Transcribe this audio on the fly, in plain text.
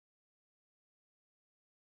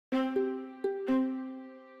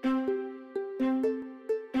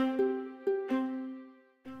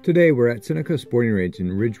Today we're at Seneca Sporting Range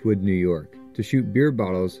in Ridgewood, New York, to shoot beer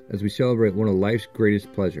bottles as we celebrate one of life's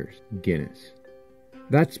greatest pleasures, Guinness.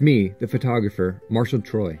 That's me, the photographer, Marshall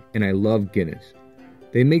Troy, and I love Guinness.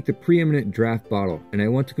 They make the preeminent draft bottle, and I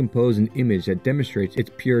want to compose an image that demonstrates its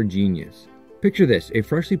pure genius. Picture this, a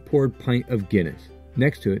freshly poured pint of Guinness.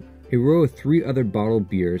 Next to it, a row of 3 other bottled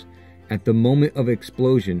beers at the moment of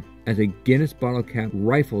explosion as a Guinness bottle cap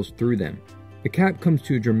rifles through them. The cap comes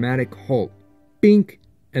to a dramatic halt, bink,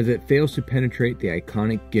 as it fails to penetrate the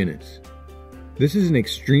iconic Guinness. This is an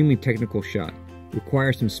extremely technical shot,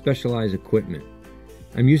 requires some specialized equipment.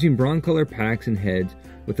 I'm using bronze color packs and heads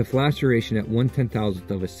with a flash duration at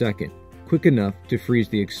 1/10,000th of a second, quick enough to freeze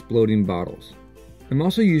the exploding bottles. I'm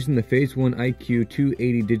also using the Phase 1 IQ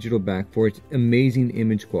 280 digital back for its amazing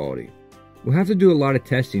image quality. We'll have to do a lot of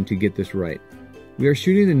testing to get this right. We are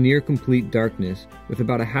shooting in near complete darkness with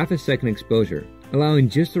about a ½ second exposure, allowing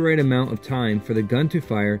just the right amount of time for the gun to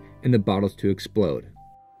fire and the bottles to explode.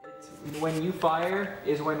 When you fire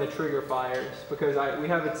is when the trigger fires, because we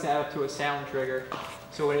have it set up to a sound trigger,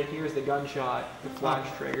 so when it hears the gunshot, the flash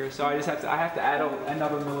triggers. So I have to add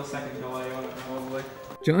another millisecond delay on it probably.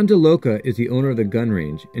 John DeLoca is the owner of the gun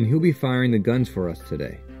range, and he'll be firing the guns for us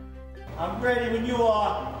today. I'm ready when you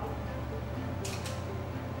are.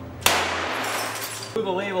 Move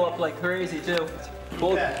the label up like crazy too.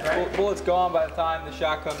 Bullet's gone by the time the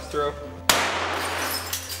shot comes through.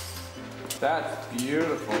 That's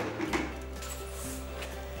beautiful.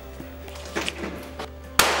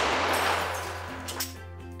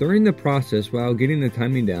 During the process, while getting the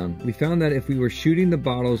timing down, we found that if we were shooting the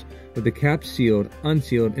bottles with the caps sealed,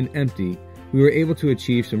 unsealed, and empty, we were able to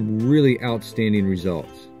achieve some really outstanding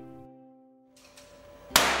results.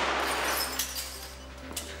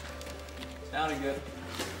 Sounded good.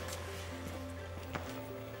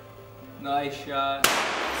 Nice shot.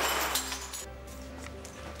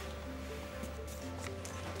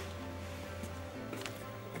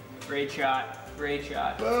 Great shot. Great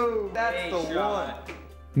shot. Whoa, that's Great the shot. one.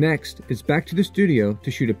 Next, it's back to the studio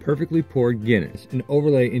to shoot a perfectly poured Guinness and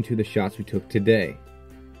overlay into the shots we took today.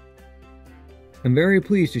 I'm very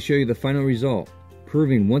pleased to show you the final result,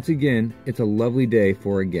 proving once again it's a lovely day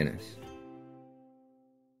for a Guinness.